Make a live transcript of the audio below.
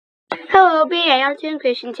Hello, BA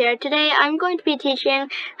Arts&Creations here. Today I'm going to be teaching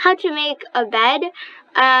how to make a bed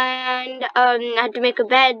and how to make a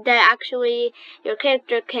bed that actually your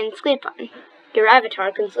character can sleep on, your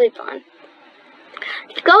avatar can sleep on.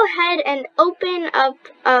 Go ahead and open up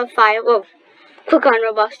a file. Well, click on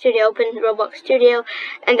Roblox Studio, open Roblox Studio,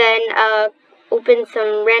 and then open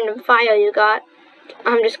some random file you got.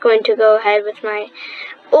 I'm just going to go ahead with my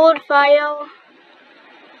old file.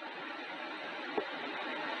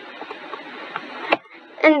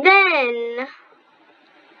 And then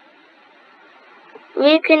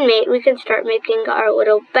we can start making our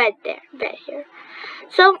little bed here.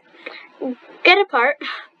 So get a part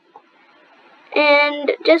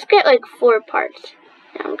and just get like 4 parts.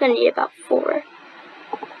 Now I'm gonna need about 4.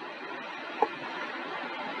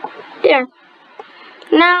 There.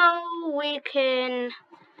 Now we can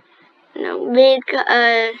make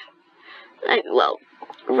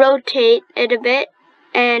rotate it a bit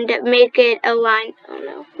and make it align. Oh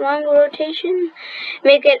no, wrong rotation.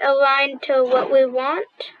 Make it align to what we want.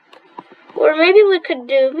 Or maybe we could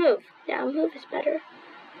do move. Yeah, move is better.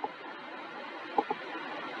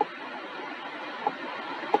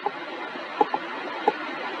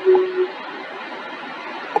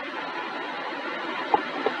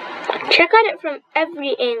 Check out it from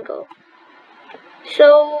every angle,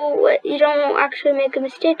 so you don't actually make a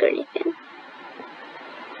mistake or anything.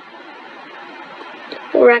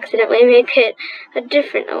 Or accidentally make it a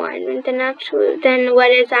different alignment than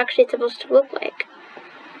what it's actually supposed to look like.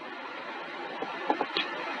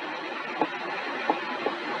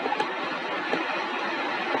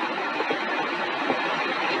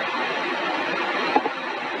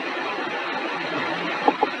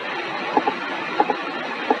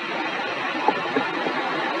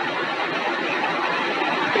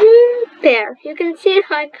 There, you can see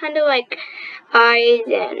kind of like eyes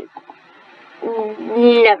and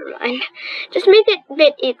never mind. Just make it a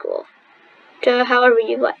bit equal to however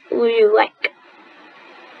you like.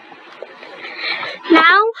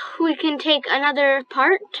 Now we can take another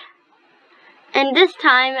part and this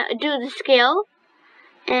time do the scale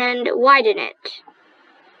and widen it.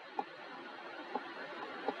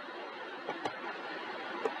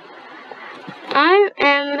 I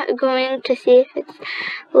am going to see if it's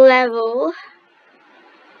level.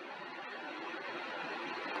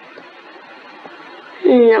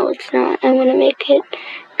 No, it's not. I want to make it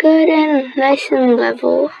good and nice and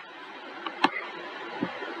level.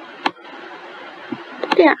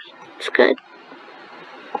 Yeah, it's good.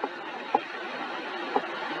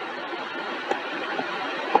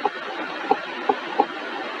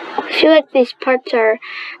 I feel like these parts are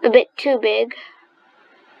a bit too big.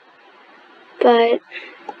 But,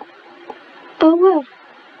 oh well.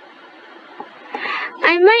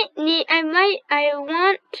 I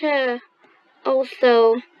want to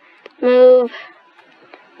also move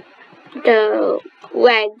the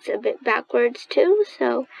legs a bit backwards too,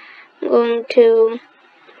 so I'm going to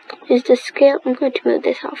use the scale. I'm going to move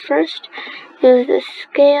this off first. Use the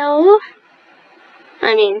scale,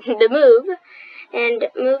 the move, and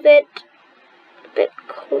move it a bit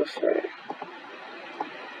closer.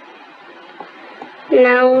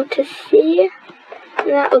 Now to see,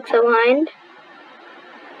 that looks aligned.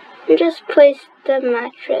 And just place the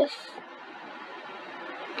mattress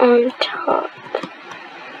on top.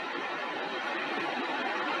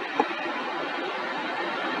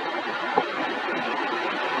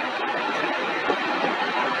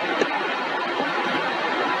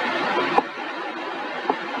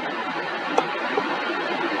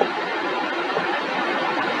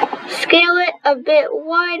 Scale it a bit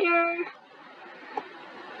wider.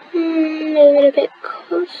 Move it a bit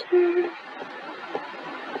closer.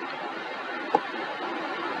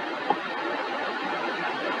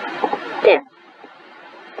 There.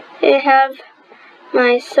 I have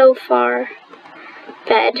my so far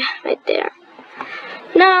bed right there.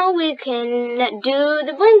 Now we can do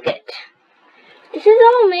the blanket. This is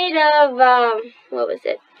all made of,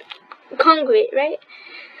 concrete, right?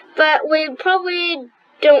 But we probably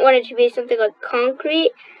don't want it to be something like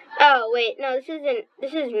concrete. Oh, wait, no,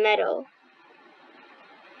 this is metal,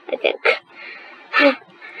 I think.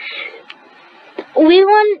 We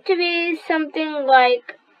want it to be something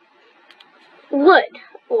like wood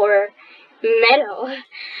or metal.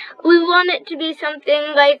 We want it to be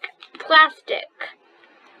something like plastic.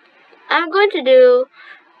 I'm going to do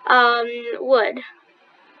wood.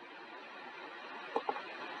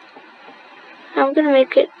 I'm going to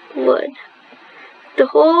make it wood. The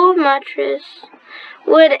whole mattress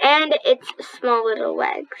wood and its small little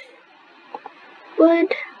legs.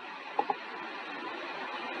 Wood.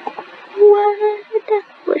 Wood.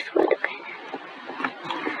 Where's wood? Okay.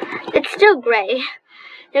 It's still gray.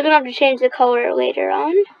 You're gonna have to change the color later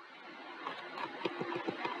on.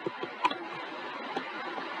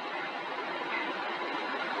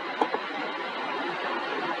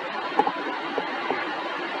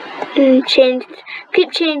 And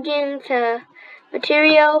keep changing to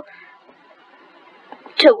material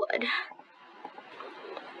to wood.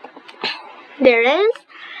 There it is.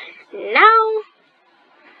 Now,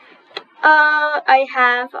 I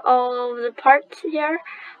have all of the parts here.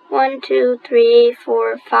 1, 2, 3,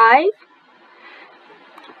 4, 5.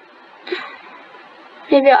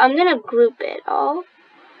 Maybe I'm gonna group it all.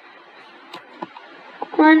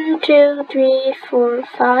 1, 2, 3, 4,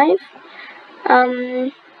 5.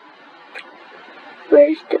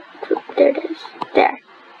 Where's the group? There it is. There.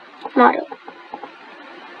 Model.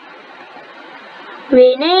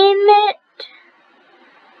 Rename it.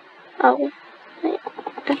 Oh, wait.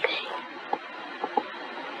 Okay.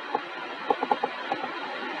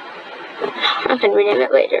 I can rename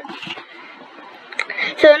it later.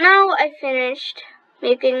 So now I finished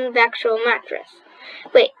making the actual mattress.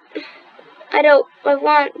 Wait. I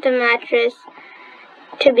want the mattress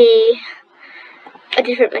to be a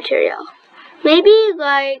different material. Maybe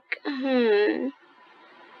like, I'm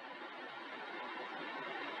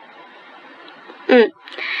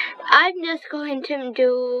just going to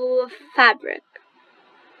do fabric.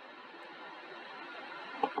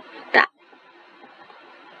 That.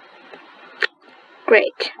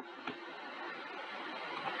 Great.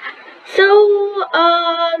 So,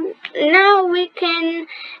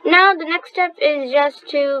 now the next step is just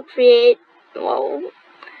to create,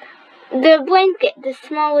 the blanket, the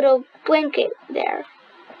small little blanket there.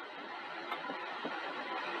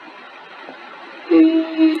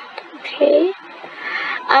 Okay.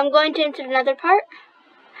 I'm going to insert another part.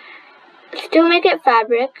 Still make it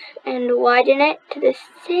fabric and widen it to the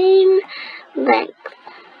same length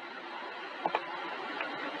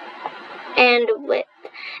and width.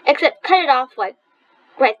 Except cut it off like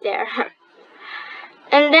right there.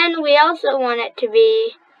 And then we also want it to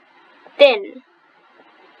be thin.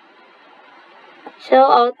 So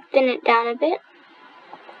I'll thin it down a bit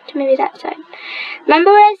to maybe that side.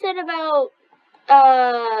 Remember what I said about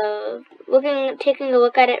taking a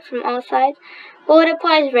look at it from all sides? Well, it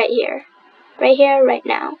applies right here, right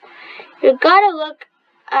now. You gotta look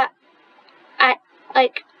at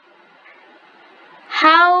like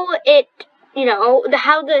how it,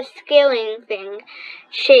 how the scaling thing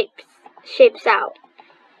shapes out.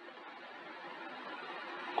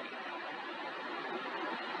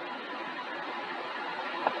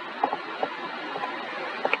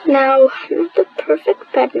 Now, I'm not the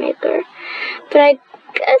perfect bed maker, but I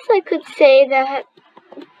guess I could say that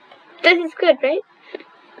this is good, right?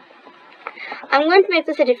 I'm going to make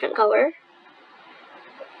this a different color.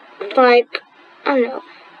 Like, I don't know,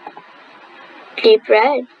 deep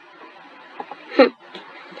red.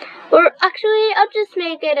 Or actually, I'll just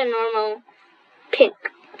make it a normal pink.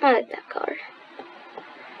 I like that color.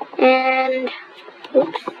 And,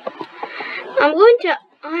 oops. I'm going to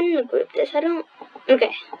ungroup this.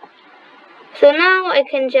 Okay. So now I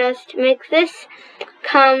can just make this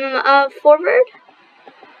come forward.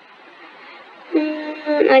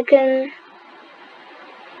 I can,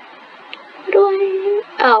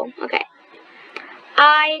 okay.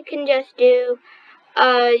 I can just do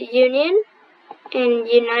a union and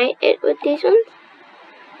unite it with these ones.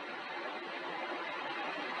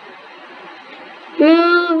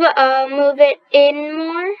 Move it in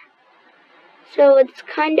more, so it's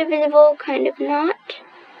kind of visible, kind of not.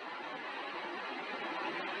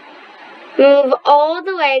 Move all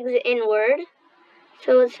the legs inward,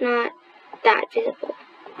 so it's not that visible.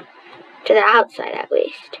 To the outside, at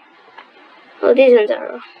least. Well, these ones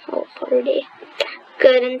are already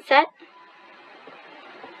good and set.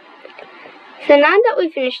 So now that we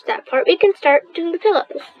finished that part, we can start doing the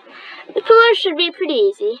pillows. The pillows should be pretty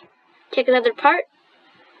easy. Take another part.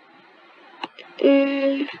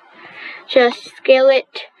 Just scale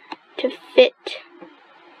it to fit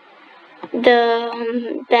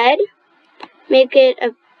the bed. Make it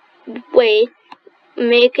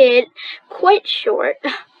quite short.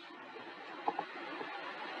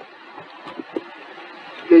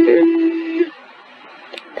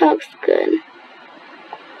 That looks good.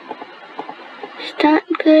 Is that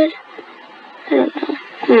good? I don't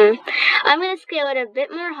know. I'm going to scale it a bit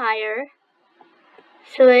more higher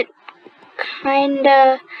so it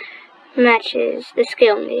kinda matches the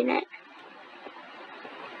scale unit.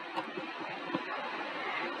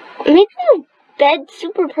 Making a bed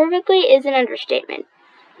super perfectly is an understatement.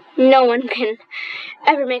 No one can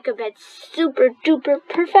ever make a bed super duper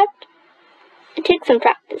perfect. It takes some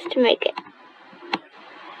practice to make it.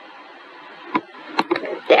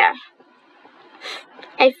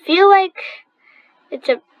 I feel like it's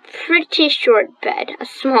a pretty short bed, a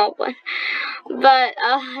small one. But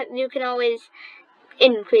you can always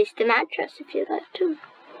increase the mattress if you'd like to.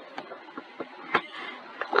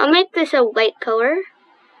 I'll make this a white color.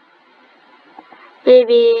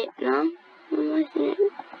 Maybe, no? Okay,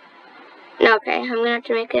 I'm gonna have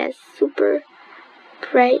to make it super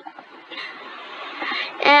bright.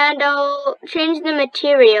 And I'll change the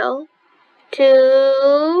material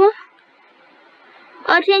to...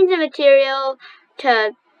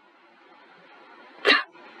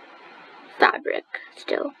 fabric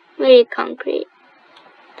still. Maybe concrete.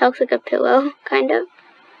 That looks like a pillow, kind of.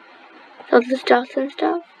 All the dots and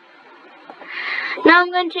stuff. Now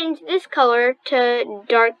I'm going to change this color to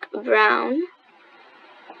dark brown.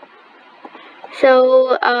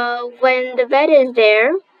 So when the bed is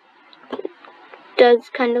there, it does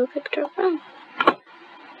kind of look like dark brown.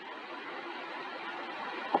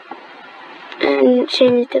 And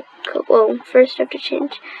change the color. Well, first I have to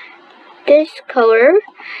change this color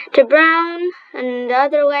to brown, and the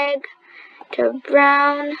other leg to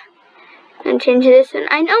brown, and change this one.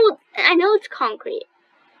 I know it's concrete,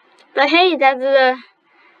 but hey, that's the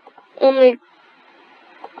only.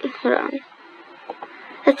 Hold on.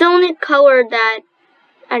 That's the only color that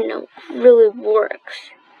I don't know really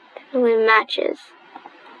works. That really matches.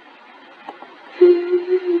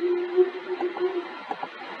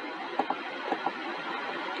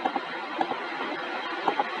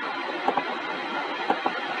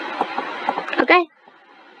 Okay.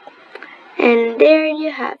 And there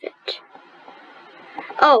you have it.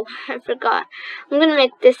 Oh, I forgot. I'm gonna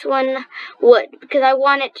make this one wood because I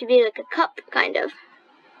want it to be like a cup, kind of.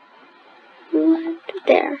 Wood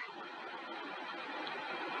there.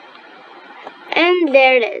 And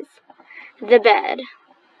there it is. The bed.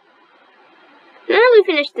 Now that we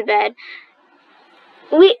finished the bed,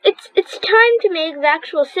 it's time to make the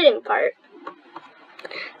actual sitting part.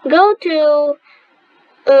 Go to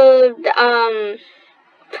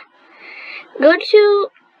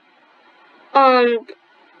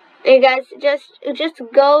you guys just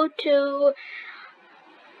go to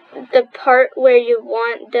the part where you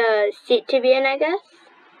want the seat to be in, I guess.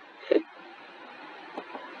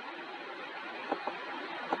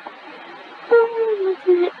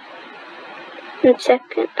 One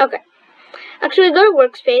second. Okay. Actually, go to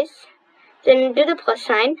workspace, then do the plus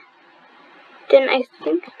sign. Then I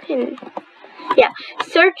think I can, yeah,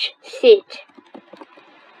 search seat.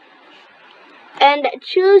 And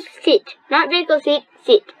choose seat, not vehicle seat,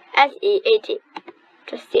 seat. S-E-A-T.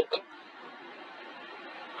 Just seat.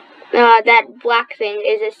 That black thing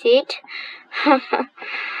is a seat.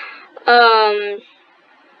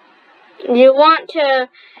 You want to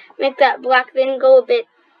make that black thing go a bit,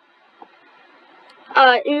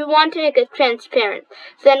 you want to make it transparent.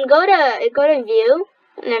 So then go to view,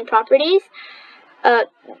 and then properties.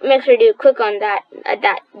 Make sure to click on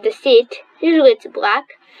the seat. Usually it's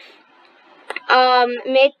black.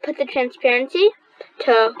 Put the transparency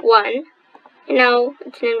to 1. And now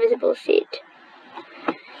it's an invisible seat.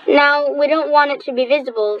 Now we don't want it to be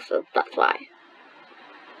visible, so that's why.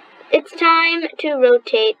 It's time to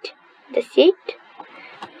rotate the seat.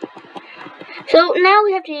 So now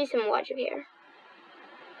we have to use some logic here.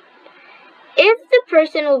 If the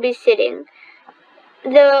person will be sitting,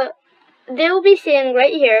 they will be sitting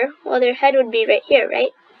right here, while their head would be right here,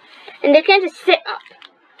 right? And they can't just sit up.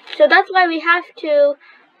 So that's why we have to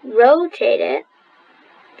rotate it.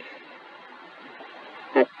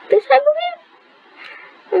 Like this, I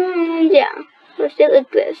believe. And yeah, let's do it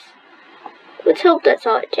like this. Let's hope that's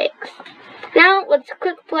all it takes. Now, let's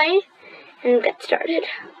click play and get started.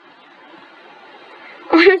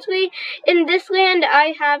 Honestly, in this land,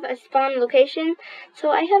 I have a spawn location,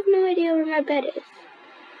 so I have no idea where my bed is.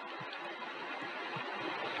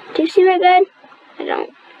 Do you see my bed? I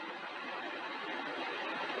don't.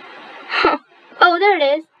 Huh. Oh, there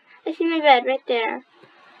it is. I see my bed right there.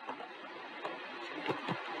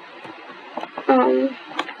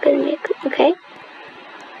 Gonna make it, okay.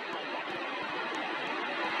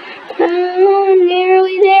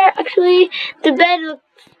 Nearly there. Actually, the bed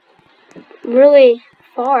looks really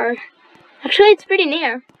far. Actually, it's pretty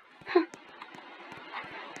near. Huh.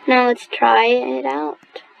 Now let's try it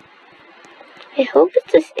out. I hope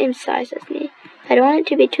it's the same size as me. I don't want it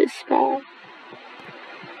to be too small.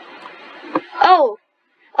 Oh!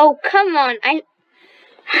 Oh, come on. I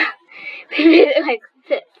made it like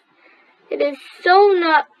this. It is so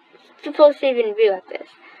not supposed to even be like this.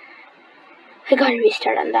 I gotta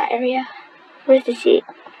restart on that area. Where's the seat?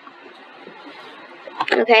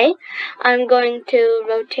 Okay, I'm going to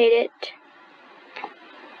rotate it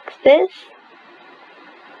like this.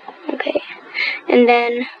 Okay, And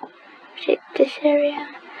then rotate this area.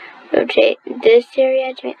 Rotate this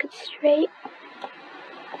area to make it straight.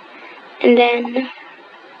 And then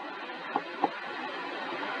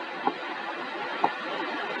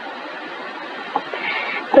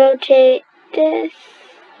rotate this.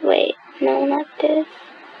 Wait, no, not this.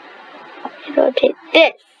 Rotate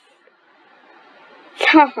this.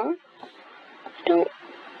 I don't.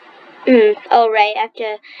 Oh, right, I have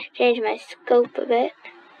to change my scope a bit.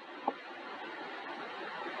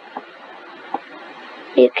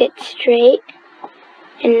 Make it straight.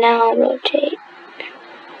 And now rotate.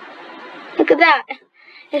 Look at that.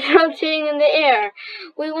 It's rotating in the air.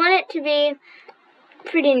 We want it to be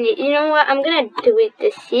pretty neat. You know what? I'm going to delete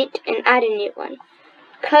this seat and add a new one.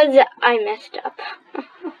 Because I messed up.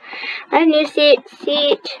 Add a new seat.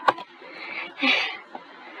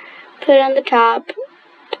 Put it on the top.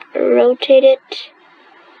 Rotate it.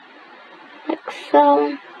 Like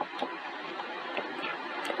so.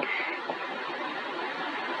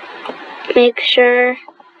 Make sure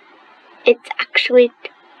it's actually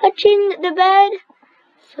touching the bed.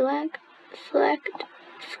 Select,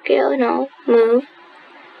 scale, no, move.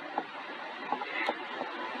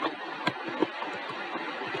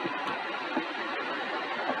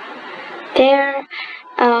 There,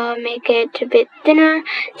 make it a bit thinner.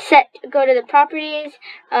 Go to the properties,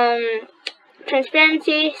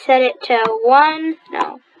 transparency, set it to 1,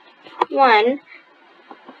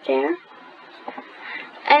 there.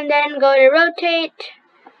 And then go to rotate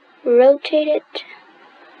it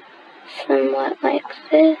somewhat like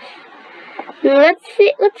this. Let's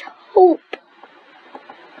see, let's hope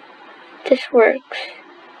this works.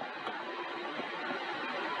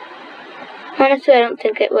 Honestly, I don't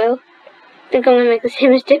think it will. I think I'm going to make the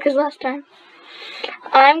same mistake as last time.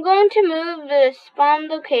 I'm going to move the spawn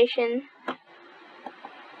location.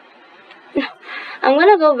 I'm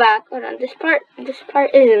going to go back. Hold on, this part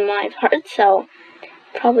isn't my part, so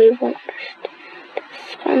probably won't understand.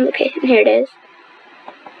 Spawn location, here it is.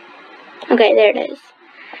 Okay, there it is.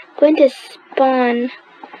 I'm going to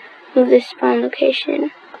move the spawn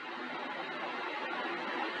location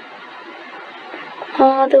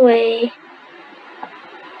all the way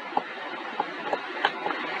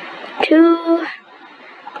to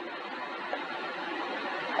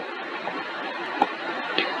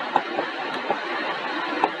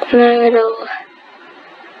my little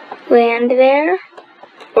land there,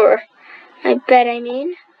 or my bed, I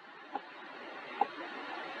mean.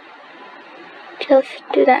 Just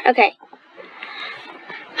do that. Okay.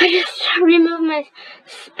 I just removed my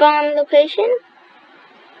spawn location.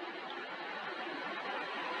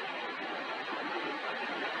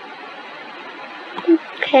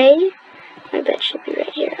 Okay. My bed should be right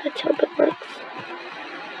here. Let's hope it works.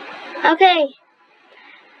 Okay.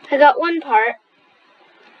 I got one part.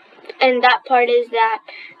 And that part is that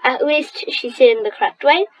at least she's sitting the correct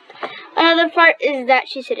way. Another part is that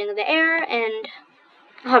she's sitting in the air and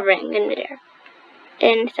hovering in midair.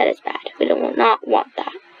 And that is bad. We do not want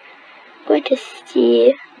that. I'm going to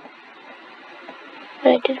see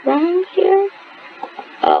what I did wrong here.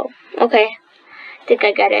 Oh, okay. I think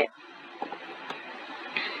I get it.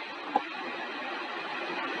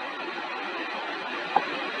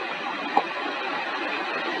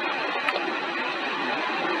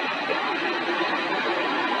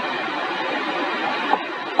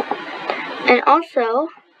 And also,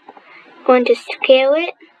 I'm going to scale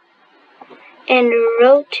it and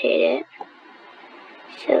rotate it.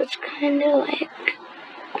 So it's kind of like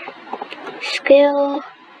scale.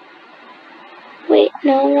 Wait,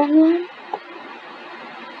 no, wrong one.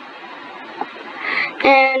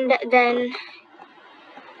 And then,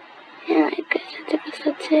 yeah, I guess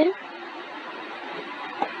that's it.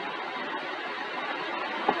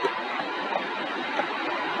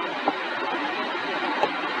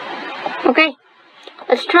 Okay,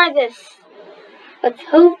 let's try this. Let's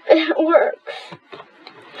hope it works.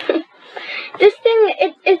 This thing,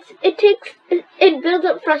 it builds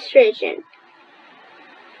up frustration.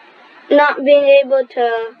 Not being able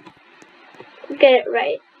to get it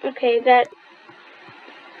right. Okay, that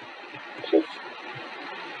just,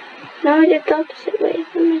 now I did the opposite way.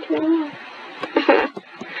 What am I doing wrong?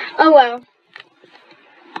 Oh well.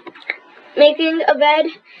 Making a bed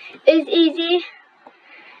is easy.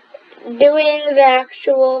 Doing the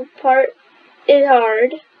actual part is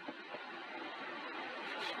hard.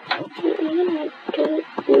 I'm going to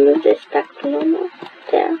move this back to normal.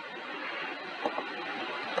 There.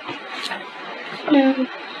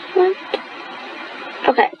 What?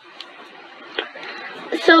 Okay.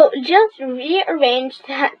 So just rearrange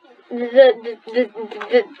that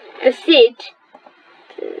the seat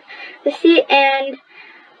and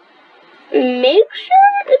make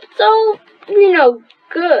sure it's all,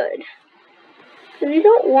 good. Because you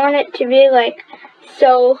don't want it to be, like,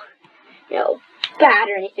 so, bad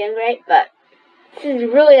or anything, right? But this is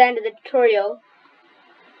really the end of the tutorial.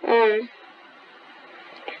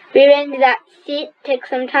 Rearrange that seat. Take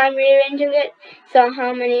some time rearranging it. So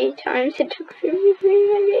how many times it took for me to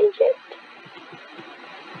rearrange it?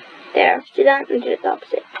 There. See that? I did the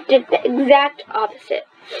opposite. Did the exact opposite.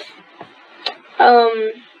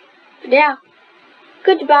 Yeah.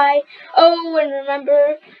 Goodbye. Oh, and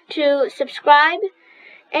remember to subscribe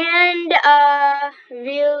and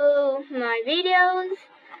view my videos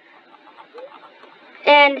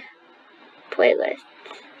and playlist.